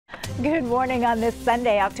Good morning on this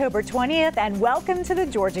Sunday, October 20th, and welcome to the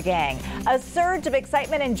Georgia Gang. A surge of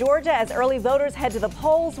excitement in Georgia as early voters head to the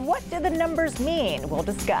polls. What do the numbers mean? We'll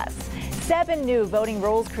discuss. 7 new voting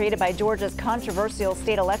rules created by Georgia's controversial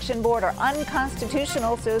state election board are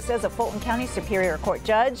unconstitutional, so says a Fulton County Superior Court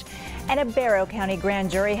judge. And a Barrow County grand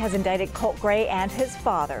jury has indicted Colt Gray and his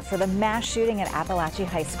father for the mass shooting at Appalachia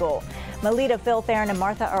High School. Melita, Phil, Theron, and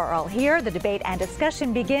Martha are all here. The debate and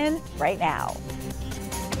discussion begin right now.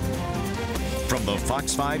 From the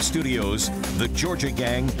Fox 5 studios, the Georgia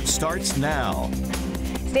Gang starts now.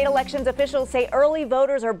 State elections officials say early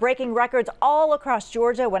voters are breaking records all across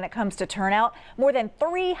Georgia when it comes to turnout. More than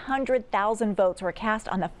 300,000 votes were cast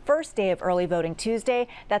on the first day of early voting Tuesday.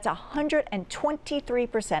 That's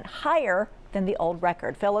 123% higher than the old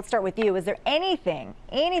record. Phil, let's start with you. Is there anything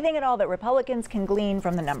at all that Republicans can glean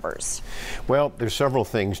from the numbers? Well, there's several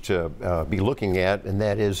things to be looking at, and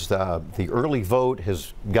that is the early vote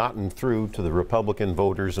has gotten through to the Republican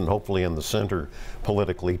voters and hopefully in the center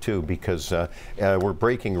politically too, because we're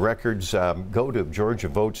breaking records. Go to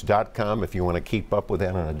georgiavotes.com if you want to keep up with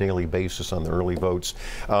that on a daily basis on the early votes.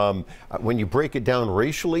 When you break it down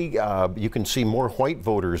racially, you can see more white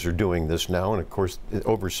voters are doing this now, and of course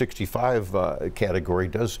over 65 category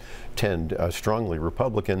does tend strongly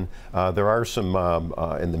Republican. There are some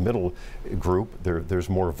in the middle group. There's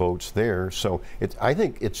more votes there. So I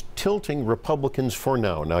think it's tilting Republicans for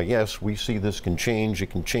now. Now, yes, we see this can change. It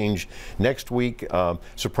can change next week.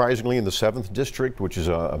 Surprisingly, in the 7th district, which is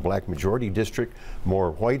a black majority district, more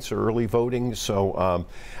whites are early voting. So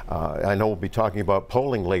I know we'll be talking about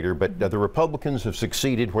polling later, but the Republicans have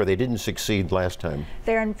succeeded where they didn't succeed last time.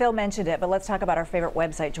 Theron, Phil mentioned it, but let's talk about our favorite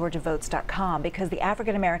website, georgiavotes.com, because the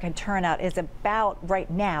African-American turnout is about right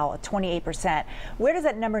now 28%. Where does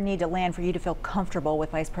that number need to land for you to feel comfortable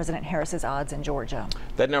with Vice President Harris's odds in Georgia?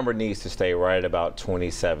 That number needs to stay right at about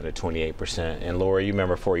 27 to 28%. And Laura, you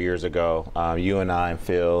remember 4 years ago, you and I and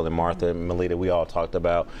Phil and Martha and Melita, we all talked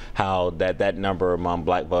about how that number among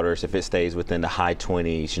black voters, if it stays within the high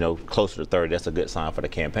 20s, closer to 30, that's a good sign for the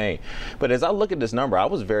campaign. But as I look at this number, I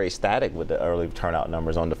was very ecstatic with the early turnout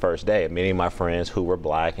numbers on the first day. Many of my friends who were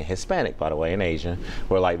black and Hispanic, by the way, and Asian,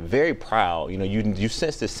 were like very proud. You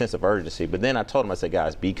sense this sense of urgency. But then I told them, I said,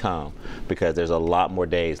 guys, be calm, because there's a lot more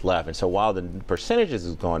days left. And so while the percentages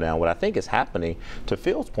is going down, what I think is happening, to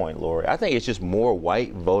Phil's point, Lori, I think it's just more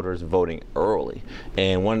white voters voting early.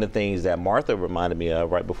 And one of the things that Martha reminded me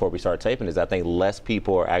of right before we started taping is I think less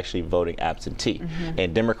people are actually voting absentee.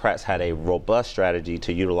 And Democrats had a robust strategy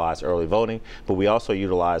to utilize early voting, but we also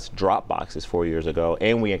utilized drop boxes 4 years ago,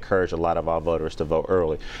 and we encouraged a lot of our voters to vote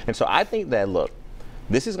early. And so I think that, look,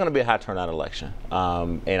 this is going to be a high turnout election.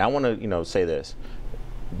 And I want to say this.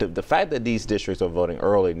 The fact that these districts are voting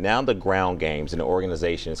early, now the ground games and the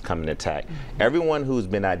organization is coming to attack. Everyone who's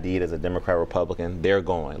been ID'd as a Democrat Republican, they're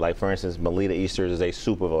going. Like, for instance, Melita Easters is a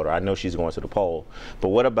super voter. I know she's going to the poll. But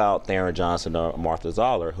what about Theron Johnson or Martha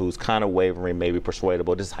Zoller, who's kind of wavering, maybe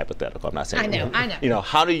persuadable? This is hypothetical. I'm not saying I know.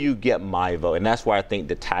 How do you get my vote? And that's why I think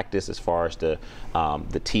the tactics as far as the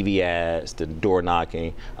TV ads, the door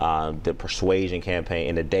knocking, the persuasion campaign,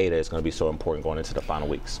 and the data is going to be so important going into the final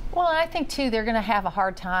weeks. Well, I think, too, they're going to have a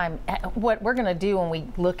hard time. What we're going to do when we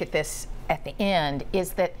look at this at the end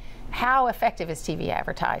is that how effective is TV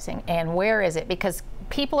advertising and where is it? Because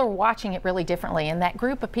people are watching it really differently, and that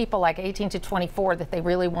group of people like 18 to 24 that they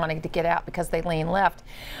really wanted to get out because they lean left,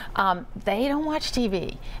 they don't watch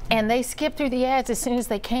TV, and they skip through the ads as soon as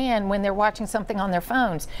they can when they're watching something on their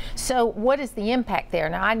phones. So what is the impact there?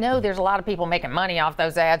 Now, I know there's a lot of people making money off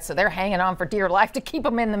those ads, so they're hanging on for dear life to keep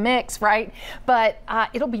them in the mix, right? But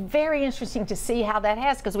it'll be very interesting to see how that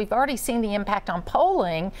has, because we've already seen the impact on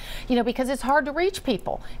polling, because it's hard to reach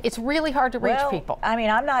people. It's really hard to reach people. I mean,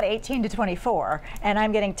 I'm not 18 to 24, and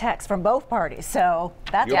I'm getting texts from both parties, so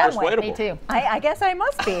that's one way. Me too. I guess I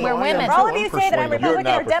must be. We're women. For all of you say that I'm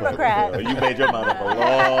Republican or Democrat. You made your mind up a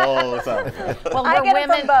long time. Well, I get it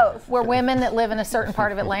from both. We're women that live in a certain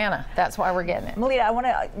part of Atlanta. That's why we're getting it.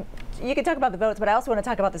 Melita, you can talk about the votes, but I also want to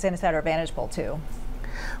talk about this Insider Advantage poll too.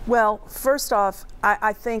 Well, first off,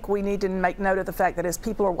 I think we need to make note of the fact that as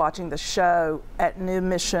people are watching the show at New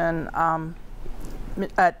Mission,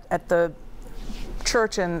 at the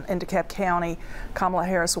church in DeKalb County, Kamala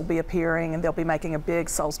Harris will be appearing, and they'll be making a big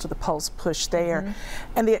Souls to the Polls push there.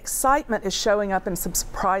 And the excitement is showing up in some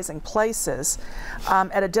surprising places.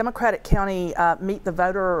 At a Democratic County Meet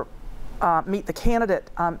the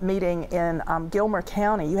Candidate meeting in Gilmer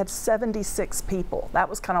County, you had 76 people. That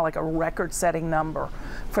was kind of like a record-setting number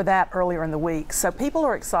for that earlier in the week. So people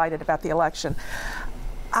are excited about the election.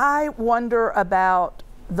 I wonder about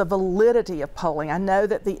the validity of polling. I know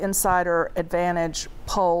that the Insider Advantage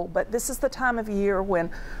poll, but this is the time of year when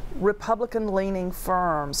Republican-leaning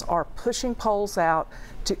firms are pushing polls out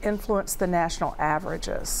to influence the national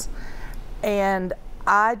averages. And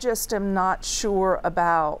I just am not sure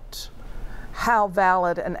about how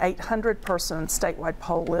valid an 800-person statewide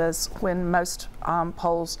poll is when most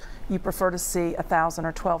polls you prefer to see 1,000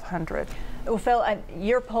 or 1,200. Well, Phil,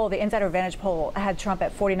 your poll, the Insider Advantage poll, had Trump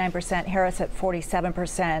at 49%, Harris at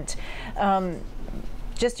 47%.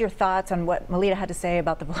 Just your thoughts on what Melita had to say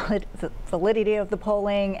about the validity of the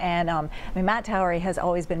polling. And I mean, Matt Towery has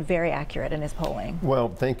always been very accurate in his polling. Well,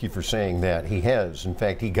 thank you for saying that. He has. In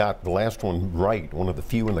fact, he got the last one right, one of the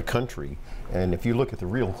few in the country. And if you look at the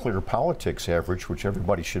Real Clear Politics average, which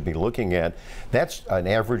everybody should be looking at, that's an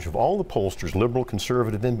average of all the pollsters, liberal,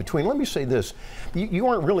 conservative, in between. Let me say this. You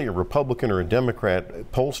aren't really a Republican or a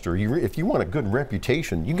Democrat pollster. If you want a good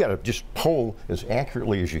reputation, you got to just poll as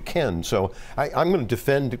accurately as you can. So I'm going to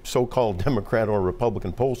defend so-called Democrat or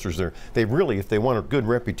Republican pollsters. They really, if they want a good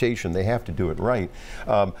reputation, they have to do it right.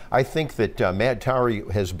 I think that Matt Towery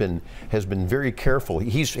has been very careful.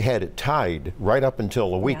 He's had it tied right up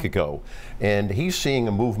until a week ago. And he's seeing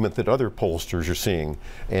a movement that other pollsters are seeing,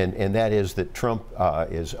 and that is that Trump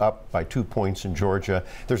is up by 2 points in Georgia.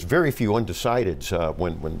 There's very few undecideds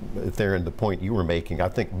if they're in the point you were making. I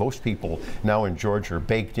think most people now in Georgia are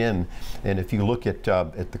baked in, and if you look at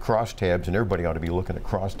the crosstabs, and everybody ought to be looking at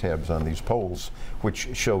crosstabs on these polls,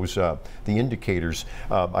 which shows the indicators,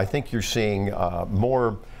 I think you're seeing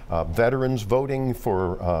more veterans voting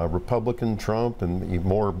for Republican Trump, and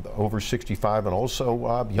more over 65, and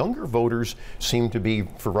also younger voters seem to be,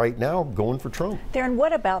 for right now, going for Trump. Darren,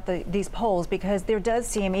 what about these polls? Because there does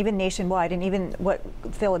seem, even nationwide, and even what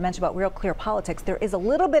Phil had mentioned about Real Clear Politics, there is a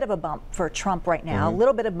little bit of a bump for Trump right now, a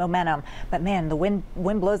little bit of momentum. But man, the wind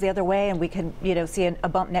blows the other way, and we can, see a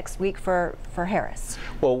bump next week for Harris.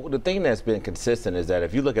 Well, the thing that's been consistent is that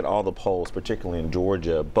if you look at all the polls, particularly in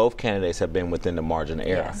Georgia, both candidates have been within the margin of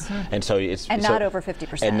error. Yes. And so not over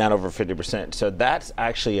 50%. And not over 50%. So that's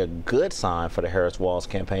actually a good sign for the Harris-Walz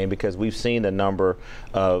campaign, because we've seen the number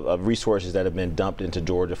of resources that have been dumped into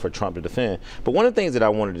Georgia for Trump to defend. But one of the things that I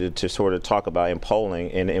wanted to sort of talk about in polling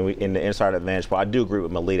in the Insider Advantage poll, I do agree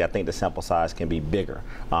with Melita. I think the sample size can be bigger.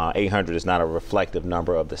 800 is not a reflective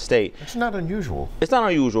number of the state. It's not unusual. It's not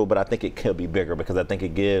unusual, but I think it could be bigger, because I think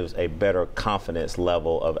it gives a better confidence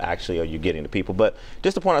level of actually are you getting the people. But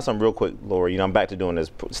just to point out something real quick, Laura, I'm back to doing this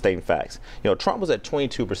stating facts. Trump was at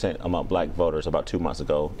 22% among black voters about 2 months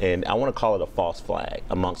ago, and I want to call it a false flag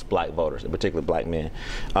amongst black voters, and particularly black men.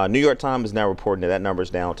 New York Times is now reporting that number is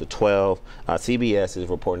down to 12. CBS is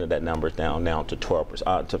reporting that number is down to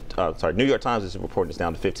 12%. New York Times is reporting it's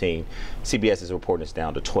down to 15. CBS is reporting it's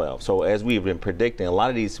down to 12. So as we've been predicting, a lot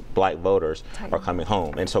of these black voters are coming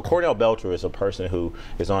home. And so Cordell Belcher is a person who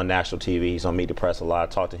is on national TV. He's on Meet the Press a lot.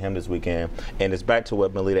 I talked to him this weekend, and it's back to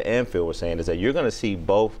what Melita and Phil were saying, is that you're going to see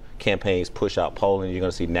both campaigns push out polling. You're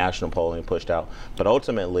going to see national polling pushed out. But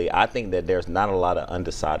ultimately, I think that there's not a lot of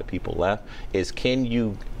undecided people left. Is can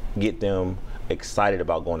you get them excited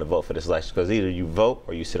about going to vote for this election? Because either you vote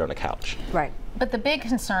or you sit on the couch. Right. But the big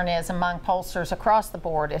concern is among pollsters across the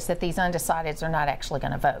board is that these undecideds are not actually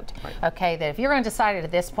going to vote. Right. Okay, that if you're undecided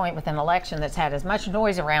at this point with an election that's had as much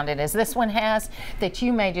noise around it as this one has, that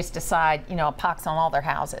you may just decide, a pox on all their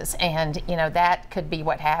houses. And, that could be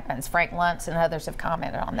what happens. Frank Luntz and others have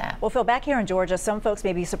commented on that. Well, Phil, back here in Georgia, some folks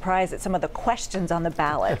may be surprised at some of the questions on the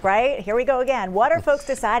ballot, right? Here we go again. What are folks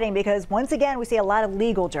deciding? Because once again, we see a lot of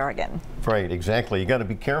legal jargon. Right, exactly. You got to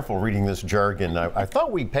be careful reading this jargon. I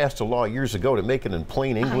thought we passed a law years ago to make it in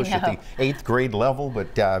plain English at the 8th grade level,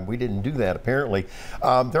 but we didn't do that apparently.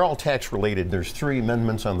 They're all tax related. There's 3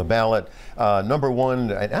 amendments on the ballot. Number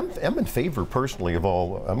 1, I'm in favor personally of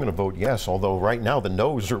all. I'm going to vote yes, although right now the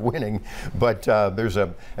no's are winning. But there's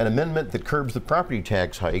an amendment that curbs the property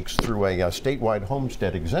tax hikes through a statewide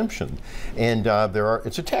homestead exemption, and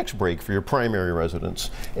it's a tax break for your primary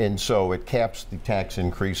residence, and so it caps the tax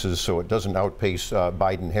increases so it doesn't outpace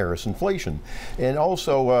Biden-Harris inflation. And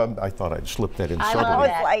also, I thought I'd slip that in subtly.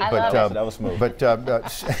 That was smooth. But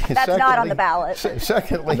that's secondly, not on the ballot.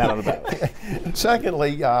 Secondly, not on the ballot.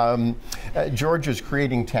 Secondly, Georgia's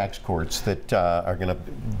creating tax courts that are going to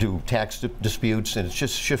do tax disputes, and it's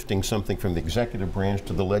just shifting something from the executive branch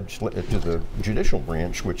to the judicial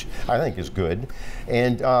branch, which I think is good.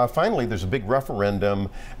 And finally, there's a big referendum,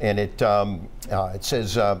 and it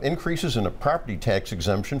says increases in a property tax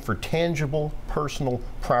exemption for tangible personal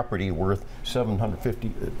property worth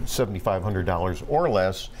 $7,500 or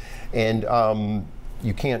less. And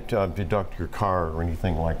you can't deduct your car or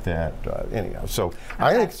anything like that. Anyhow, so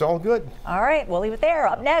I think it's all good. All right, we'll leave it there.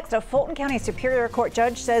 Up next, a Fulton County Superior Court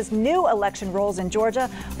judge says new election rules in Georgia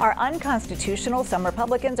are unconstitutional. Some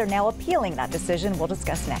Republicans are now appealing that decision. We'll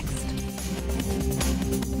discuss next.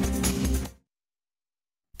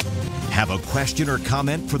 Have a question or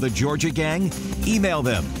comment for the Georgia Gang? Email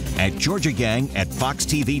them at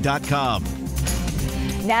georgiagang@foxtv.com.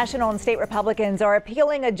 National and state Republicans are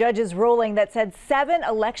appealing a judge's ruling that said 7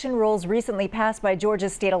 election rules recently passed by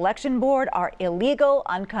Georgia's state election board are illegal,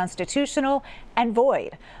 unconstitutional, and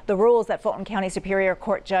void. The rules that Fulton County Superior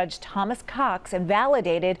Court Judge Thomas Cox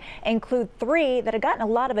invalidated include 3 that have gotten a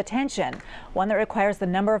lot of attention. One that requires the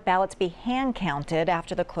number of ballots be hand counted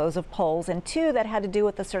after the close of polls, and 2 that had to do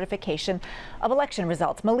with the certification of election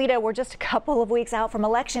results. Melita, we're just a couple of weeks out from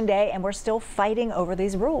Election Day, and we're still fighting over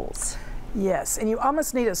these rules. Yes, and you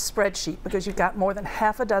almost need a spreadsheet because you've got more than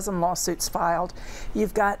half a dozen lawsuits filed.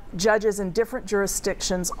 You've got judges in different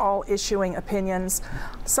jurisdictions all issuing opinions,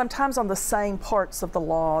 sometimes on the same parts of the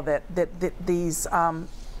law that these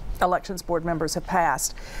elections board members have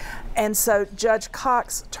passed. And so Judge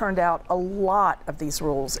Cox turned out a lot of these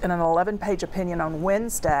rules in an 11-page opinion on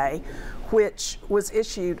Wednesday, which was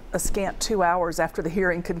issued a scant 2 hours after the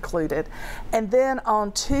hearing concluded. And then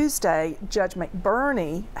on Tuesday, Judge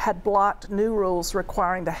McBurney had blocked new rules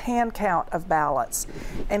requiring the hand count of ballots.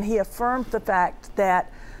 And he affirmed the fact that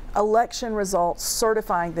election results,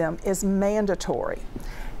 certifying them, is mandatory.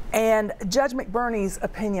 And Judge McBurney's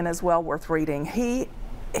opinion is well worth reading.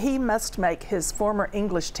 He must make his former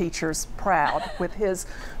English teachers proud with his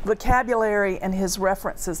vocabulary and his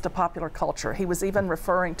references to popular culture. He was even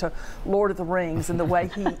referring to Lord of the Rings in the way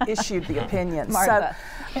he issued the opinion. Martha.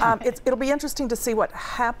 So it'll be interesting to see what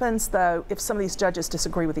happens, though, if some of these judges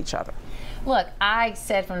disagree with each other. Look, I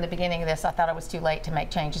said from the beginning of this, I thought it was too late to make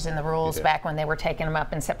changes in the rules back when they were taking them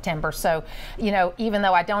up in September. So, you know, even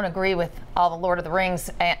though I don't agree with all the Lord of the Rings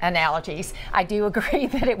analogies, I do agree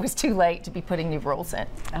that it was too late to be putting new rules in.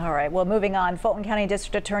 All right, well, moving on, Fulton County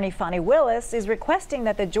District Attorney Fani Willis is requesting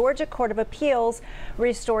that the Georgia Court of Appeals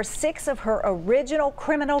restore 6 of her original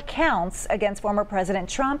criminal counts against former President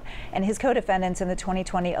Trump and his co-defendants in the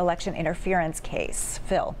 2020 election interference case.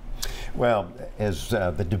 Phil. Well, as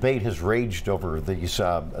the debate has raged over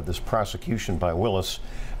this prosecution by Willis,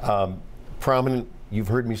 prominent, you've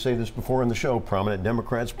heard me say this before on the show, prominent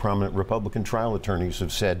Democrats, prominent Republican trial attorneys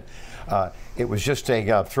have said it was just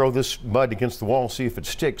a throw this mud against the wall, see if it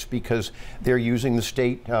sticks, because they're using the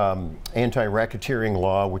state anti-racketeering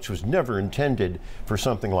law, which was never intended for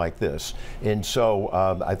something like this. And so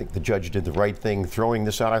I think the judge did the right thing throwing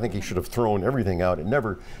this out. I think he should have thrown everything out.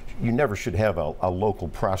 You never should have a local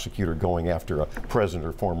prosecutor going after a president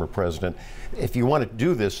or former president. If you want to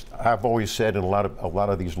do this, I've always said, and a lot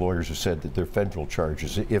of these lawyers have said that they're federal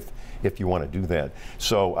charges if you want to do that.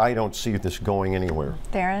 So I don't see this going anywhere.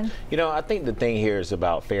 Darren? You know, I think the thing here is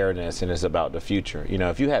about fairness and it's about the future. You know,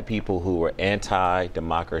 if you had people who were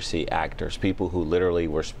anti-democracy actors, people who literally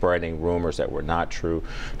were spreading rumors that were not true,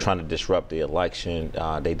 trying to disrupt the election,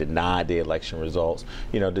 they denied the election results.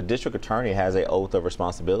 You know, the district attorney has an oath of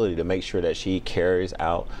responsibility to make sure that she carries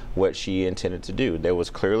out what she intended to do. There was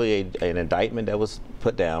clearly an indictment that was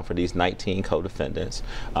put down for these 19 co-defendants.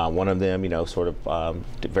 One of them, you know, sort of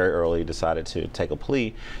very early decided to take a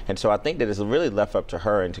plea. And so I think that it's really left up to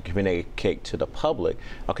her and to communicate to the public,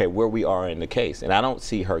 okay, where we are in the case. And I don't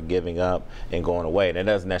see her giving up and going away. And that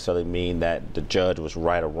doesn't necessarily mean that the judge was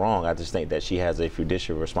right or wrong. I just think that she has a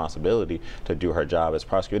fiduciary responsibility to do her job as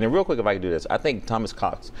prosecutor. And real quick, if I could do this, I think Thomas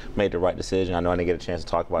Cox made the right decision. I know I didn't get a chance to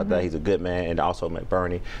talk about that. He's a good man, and also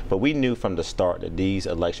McBurney. But we knew from the start that these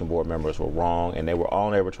election board members were wrong, and all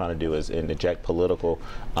they were trying to do is inject political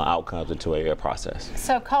outcomes into a process.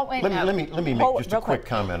 So, Colton, let me make just a quick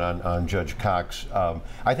comment on Judge Cox.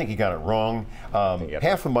 I think he got it wrong.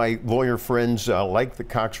 Half of my lawyer friends like the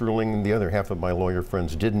Cox ruling, and the other half of my lawyer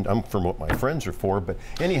friends didn't. I'm from what my friends are for, but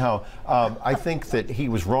anyhow, I think that he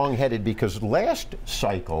was wrong-headed because last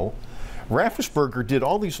cycle, Raffensperger did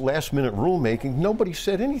all these last-minute rulemaking. Nobody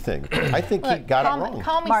said anything. I think he got it wrong.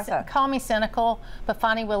 Call me cynical, but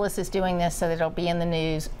Fani Willis is doing this so that it'll be in the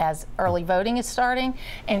news as early voting is starting,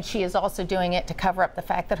 and she is also doing it to cover up the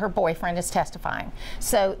fact that her boyfriend is testifying.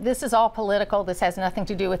 So this is all political. This has nothing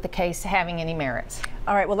to do with the case having any merits.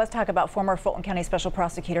 All right, well, let's talk about former Fulton County Special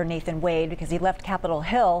Prosecutor Nathan Wade, because he left Capitol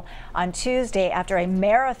Hill on Tuesday after a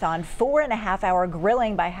marathon 4.5-hour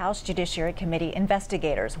grilling by House Judiciary Committee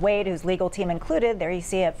investigators. Wade, whose legal team included, there you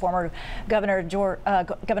see it, former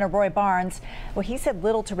Governor Roy Barnes. Well, he said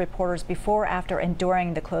little to reporters before, after, and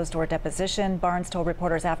during the closed-door deposition. Barnes told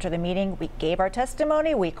reporters after the meeting, "We gave our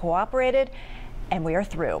testimony, we cooperated, And we are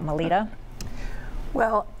through. Melita?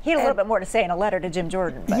 Well, he had a little bit more to say in a letter to Jim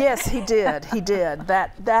Jordan. But. Yes, he did. He did.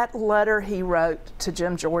 That letter he wrote to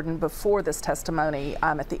Jim Jordan before this testimony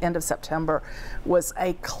at the end of September was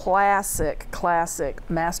a classic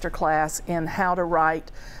masterclass in how to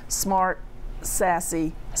write smart,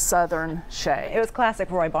 sassy Southern shade. It was classic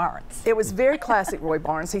Roy Barnes. It was very classic Roy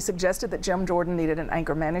Barnes. He suggested that Jim Jordan needed an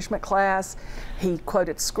anger management class. He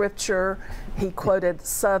quoted scripture. He quoted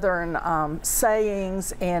Southern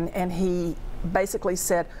sayings, and he basically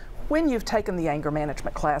said, when you've taken the anger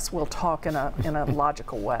management class, we'll talk in a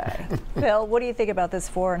logical way. Phil, what do you think about this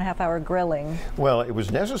 4.5-hour grilling? Well, it was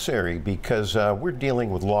necessary because we're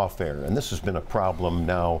dealing with lawfare, and this has been a problem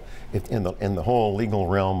now in the whole legal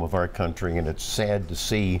realm of our country, and it's sad to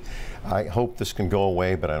see. I hope this can go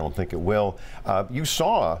away, but I don't think it will. You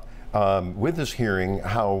saw with this hearing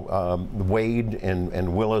how Wade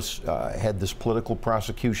and Willis had this political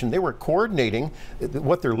prosecution. They were coordinating.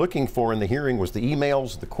 What they're looking for in the hearing was the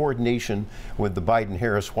emails, the coordination with the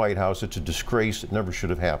Biden-Harris White House. It's a disgrace. It never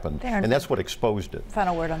should have happened. And that's what exposed it.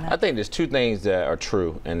 Final word on that. I think there's two things that are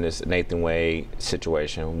true in this Nathan Wade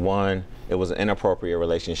situation. One, it was an inappropriate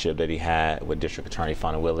relationship that he had with District Attorney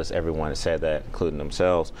Fani Willis. Everyone has said that, including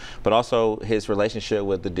themselves. But also, his relationship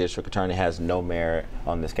with the District Attorney has no merit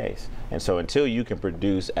on this case. And so until you can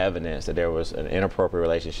produce evidence that there was an inappropriate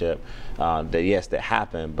relationship, that yes, that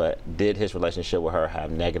happened, but did his relationship with her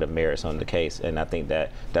have negative merits on the case? And I think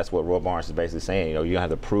that's what Roy Barnes is basically saying. You know, you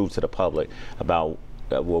have to prove to the public about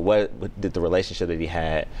well, what did the relationship that he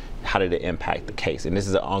had, how did it impact the case? And this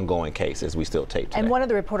is an ongoing case as we still tape today. And one of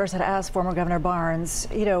the reporters had asked former Governor Barnes,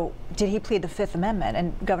 you know, did he plead the Fifth Amendment?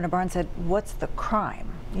 And Governor Barnes said, what's the crime?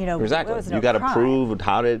 You know, exactly. You got to prove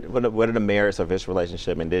what are the merits of his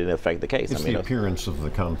relationship, and did it affect the case? It's the appearance of the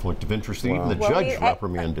conflict of interest that even the judge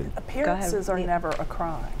reprimanded. Appearances are never a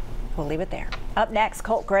crime. We'll leave it there. Up next,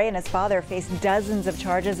 Colt Gray and his father face dozens of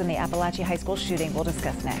charges in the Appalachia High School shooting. We'll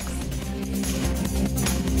discuss next.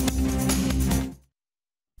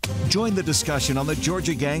 Join the discussion on the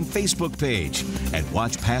Georgia Gang Facebook page and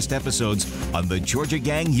watch past episodes on the Georgia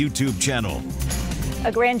Gang YouTube channel.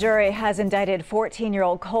 A grand jury has indicted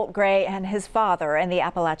 14-year-old Colt Gray and his father in the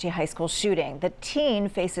Appalachia High School shooting. The teen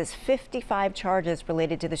faces 55 charges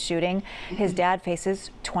related to the shooting. His dad faces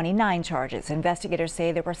 29 charges. Investigators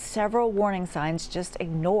say there were several warning signs just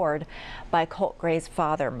ignored by Colt Gray's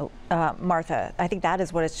father, Martha. I think that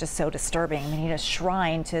is what is just so disturbing. I mean, he had a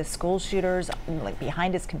shrine to school shooters, like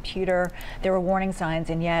behind his computer. There were warning signs,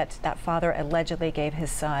 and yet that father allegedly gave his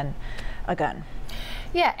son a gun.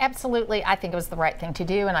 Yeah, absolutely. I think it was the right thing to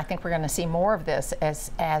do, and I think we're going to see more of this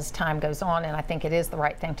as time goes on, and I think it is the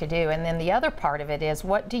right thing to do. And then the other part of it is,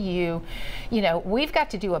 what do you know, we've got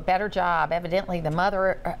to do a better job. Evidently, the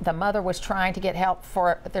mother was trying to get help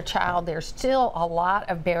for their child. There's still a lot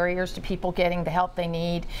of barriers to people getting the help they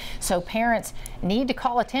need. So parents need to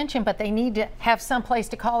call attention, but they need to have some place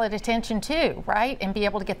to call it attention to, right? And be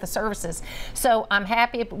able to get the services. So I'm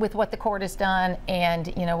happy with what the court has done, and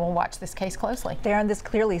you know, we'll watch this case closely. Darren, this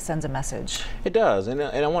clearly sends a message. It does, and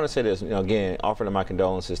I want to say this, you know, again, offering my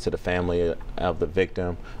condolences to the family of the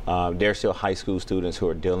victim. They're still high school students who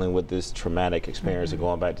are dealing with this traumatic experience of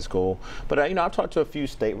going back to school. But you know, I've talked to a few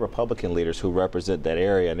state Republican leaders who represent that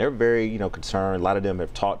area, and they're very, you know, concerned. A lot of them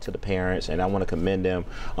have talked to the parents, and I want to commend them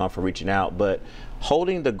for reaching out. But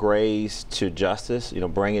holding the Grays to justice, you know,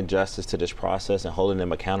 bringing justice to this process and holding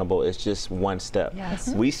them accountable is just one step. Yes.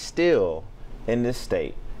 We still, in this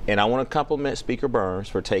state, and I want to compliment Speaker Burns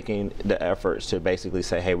for taking the efforts to basically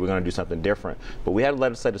say, hey, we're going to do something different. But we have a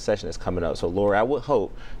legislative session that's coming up. So, Laura, I would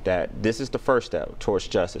hope that this is the first step towards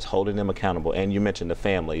justice, holding them accountable. And you mentioned the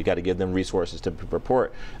family. You got to give them resources to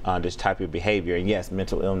report this type of behavior. And yes,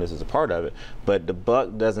 mental illness is a part of it. But the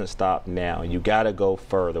buck doesn't stop now. You got to go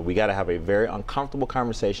further. We got to have a very uncomfortable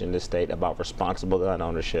conversation in this state about responsible gun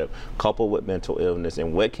ownership coupled with mental illness,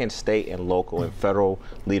 and what can state and local and federal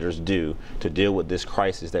leaders do to deal with this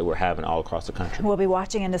crisis that we're having all across the country. We'll be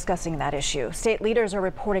watching and discussing that issue. State leaders are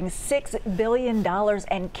reporting $6 billion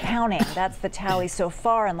and counting. That's the tally so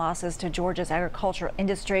far in losses to Georgia's agricultural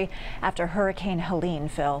industry after Hurricane Helene,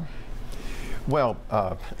 Phil. Well,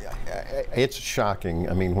 it's shocking.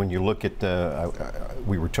 I mean, when you look at,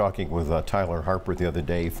 we were talking with Tyler Harper the other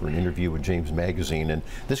day for an interview with James Magazine, and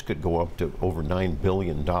this could go up to over $9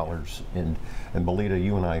 billion. And Melita,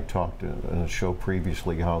 you and I talked in a show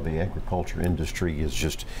previously how the agriculture industry is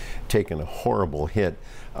just taking a horrible hit.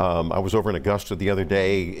 I was over in Augusta the other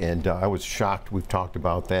day, and I was shocked. We've talked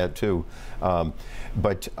about that too.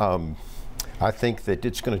 I think that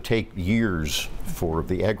it's going to take years for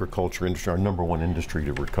the agriculture industry, our #1 industry,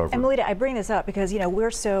 to recover. And Melita, I bring this up because, you know,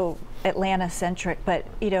 we're so Atlanta-centric, but,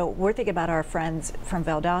 you know, we're thinking about our friends from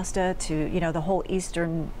Valdosta to, you know, the whole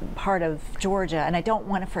eastern part of Georgia, and I don't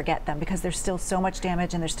want to forget them because there's still so much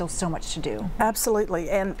damage and there's still so much to do.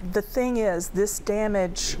 Absolutely, and the thing is, this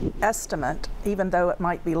damage estimate, even though it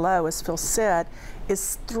might be low, as Phil said,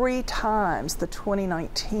 is 3 times the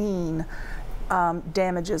 2019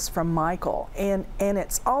 damages from Michael, and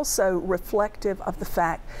it's also reflective of the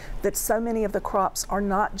fact that so many of the crops are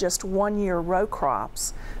not just one-year row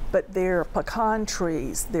crops, but they're pecan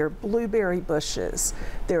trees, they're blueberry bushes,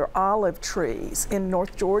 they're olive trees. In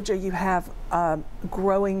North Georgia, you have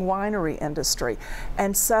growing winery industry,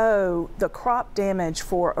 and so the crop damage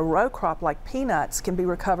for a row crop like peanuts can be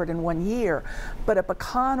recovered in 1 year, but a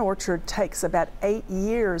pecan orchard takes about 8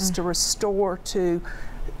 years to restore to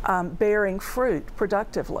bearing fruit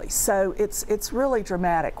productively. So it's really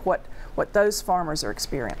dramatic what those farmers are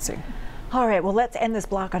experiencing. All right, well, let's end this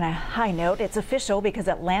block on a high note. It's official because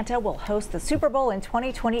Atlanta will host the Super Bowl in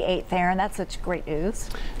 2028, Theron. That's such great news.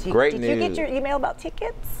 Great news. Did you get your email about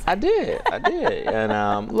tickets? I did.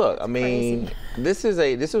 And look, I mean, this was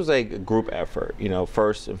a group effort, you know,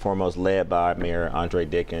 first and foremost led by Mayor Andre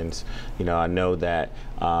Dickens. You know, I know that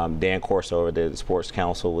Dan Corso over the Sports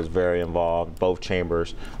Council was very involved. Both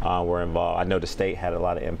chambers were involved. I know the state had a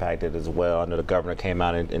lot of impact as well. I know the governor came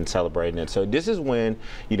out and celebrating it. So this is when,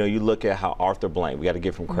 you know, you look at how Arthur Blank, we got to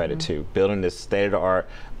give him credit to, building this state-of-the-art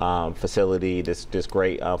facility, this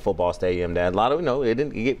great football stadium that a lot of, you know, it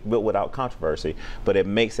didn't get built without controversy, but it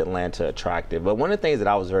makes Atlanta attractive. But one of the things that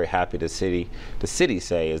I was very happy the city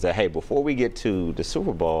say is that, hey, before we get to the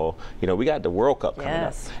Super Bowl, you know, we got the World Cup coming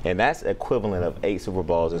up, and that's equivalent of 8 Super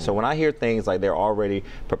Bowls. And so when I hear things like they're already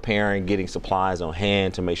preparing, getting supplies on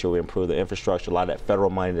hand to make sure we improve the infrastructure, a lot of that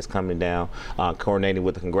federal money that's coming down, coordinating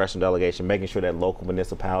with the congressional delegation, making sure that local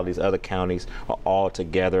municipalities, other counties are all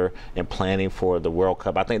together and planning for the World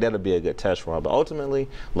Cup. I think that'll be a good test run. But ultimately,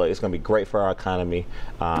 look, it's going to be great for our economy.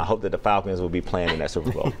 I hope that the Falcons will be playing in that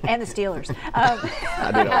Super Bowl. And the Steelers.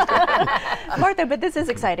 I do know. Martha, but this is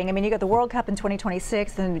exciting. I mean, you got the World Cup in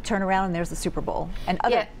 2026, and you turn around and there's the Super Bowl. And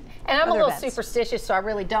other And I'm a little events. superstitious, so I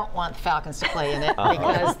really don't want the Falcons to play in it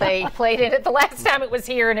because they played in it the last time it was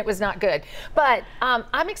here and it was not good. But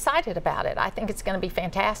I'm excited about it. I think it's going to be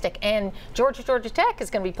fantastic. And Georgia Tech is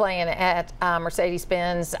going to be playing at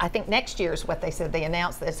Mercedes-Benz. I think next year is what they said. They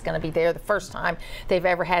announced that it's going to be there the first time they've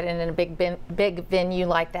ever had it in a big venue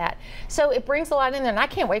like that. So it brings a lot in there, and I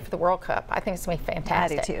can't wait for the World Cup. I think it's going to be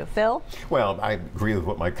fantastic. I do too. Phil? Well, I agree with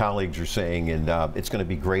what my colleagues are saying, and it's going to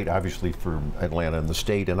be great, obviously, for Atlanta and the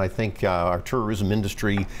state. And I think our tourism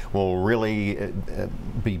industry will really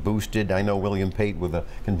be boosted. I know William Pate with the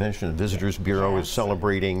Convention and Visitors Bureau is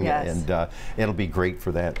celebrating, and it'll be great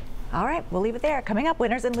for that. All right, we'll leave it there. Coming up,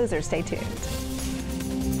 winners and losers. Stay tuned.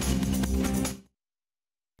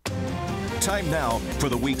 Time now for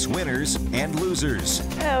the week's winners and losers.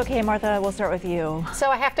 Okay, Martha, we'll start with you. So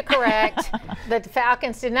I have to correct that the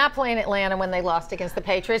Falcons did not play in Atlanta when they lost against the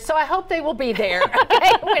Patriots, so I hope they will be there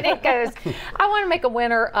when it goes. I want to make a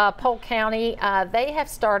winner, Polk County. They have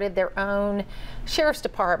started their own sheriff's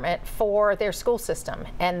department for their school system,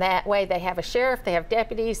 and that way they have a sheriff, they have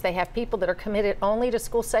deputies, they have people that are committed only to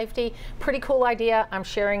school safety. Pretty cool idea. I'm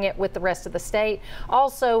sharing it with the rest of the state.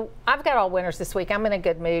 Also, I've got all winners this week. I'm in a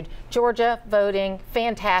good mood. Georgia voting,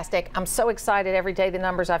 fantastic. I'm so excited every day, the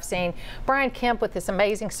numbers I've seen. Brian Kemp with this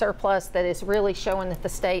amazing surplus that is really showing that the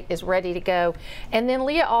state is ready to go. And then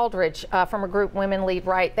Leah Aldridge from a group Women Lead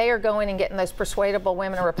Right. They are going and getting those persuadable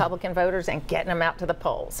women and Republican voters and getting them out to the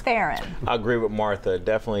polls. Theron. I agree with Martha.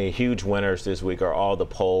 Definitely huge winners this week are all the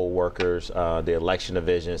poll workers, the election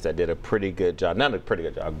divisions that did a pretty good job, not a pretty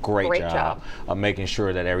good job, a great job of making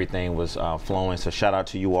sure that everything was flowing. So shout out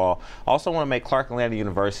to you all. Also want to make Clark Atlanta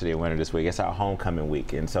University a winner this week. It's our homecoming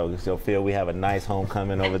week, and so Phil, we have a nice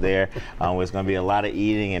homecoming over there. It's going to be a lot of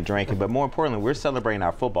eating and drinking, but more importantly, we're celebrating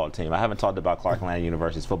our football team. I haven't talked about Clark Atlanta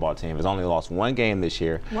University's football team. It's only lost 1 game this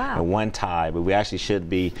year and 1 tie, but we actually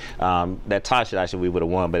should be, that tie should actually, we would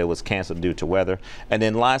have won, but it was canceled due to weather. And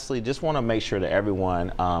then lastly, just want to make sure that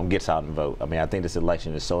everyone gets out and vote. I mean, I think this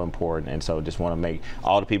election is so important, and so just want to make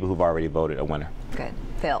all the people who've already voted a winner. Good.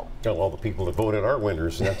 Phil. Oh, all the people that voted are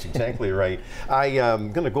winners, and that's exactly right. I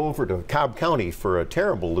am going to go over to Cobb County for a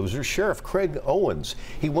terrible loser. Sheriff Craig Owens.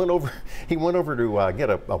 He went over to get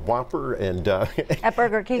a Whopper and At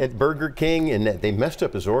Burger King. At Burger King, and they messed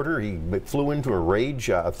up his order. He flew into a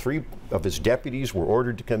rage. 3 of his deputies were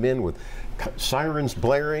ordered to come in with sirens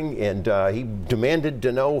blaring, and he demanded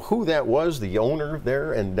to know who that was, the owner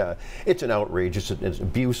there, and it's an outrage. It's an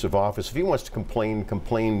abuse of office. If he wants to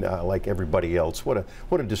complain like everybody else. What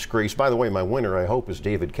a disgrace. By the way, my winner, I hope, is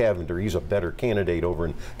David Cavender. He's a better candidate over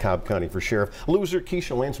in Cobb County for sheriff. Loser,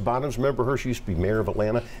 Keisha Lance Bottoms. Remember her? She used to be mayor of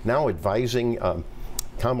Atlanta, now advising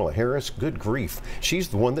Kamala Harris. Good grief. She's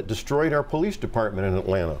the one that destroyed our police department in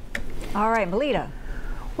Atlanta. All right, Melita.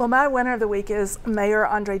 Well, my winner of the week is Mayor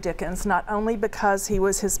Andre Dickens, not only because he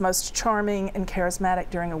was his most charming and charismatic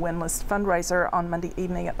during a winless fundraiser on Monday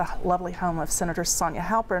evening at the lovely home of Senator Sonia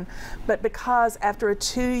Halpern, but because after a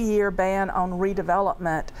 2-year ban on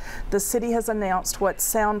redevelopment, the city has announced what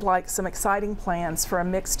sound like some exciting plans for a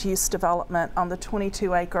mixed-use development on the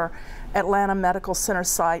 22-acre Atlanta Medical Center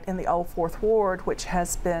site in the Old Fourth Ward, which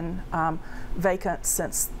has been vacant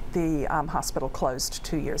since the hospital closed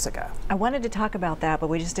 2 years ago. I wanted to talk about that, but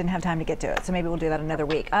we just didn't have time to get to it, so maybe we'll do that another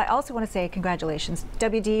week. I also want to say congratulations.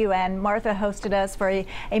 WDUN, Martha hosted us for a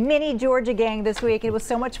mini Georgia gang this week. It was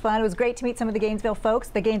so much fun. It was great to meet some of the Gainesville folks,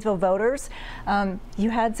 the Gainesville voters. You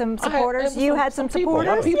had some supporters. You had some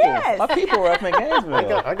supporters. Yes. My people were up in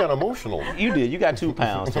Gainesville. I got emotional. You did. You got 2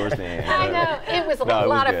 pounds towards the end. I know. It was a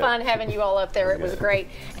lot of fun having you all up there. It was great.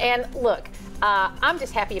 And look, I'm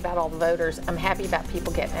just happy about all the voters. I'm happy about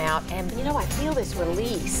people getting out. And, you know, I feel this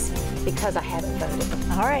release because I haven't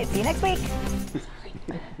voted. All right. See you next week.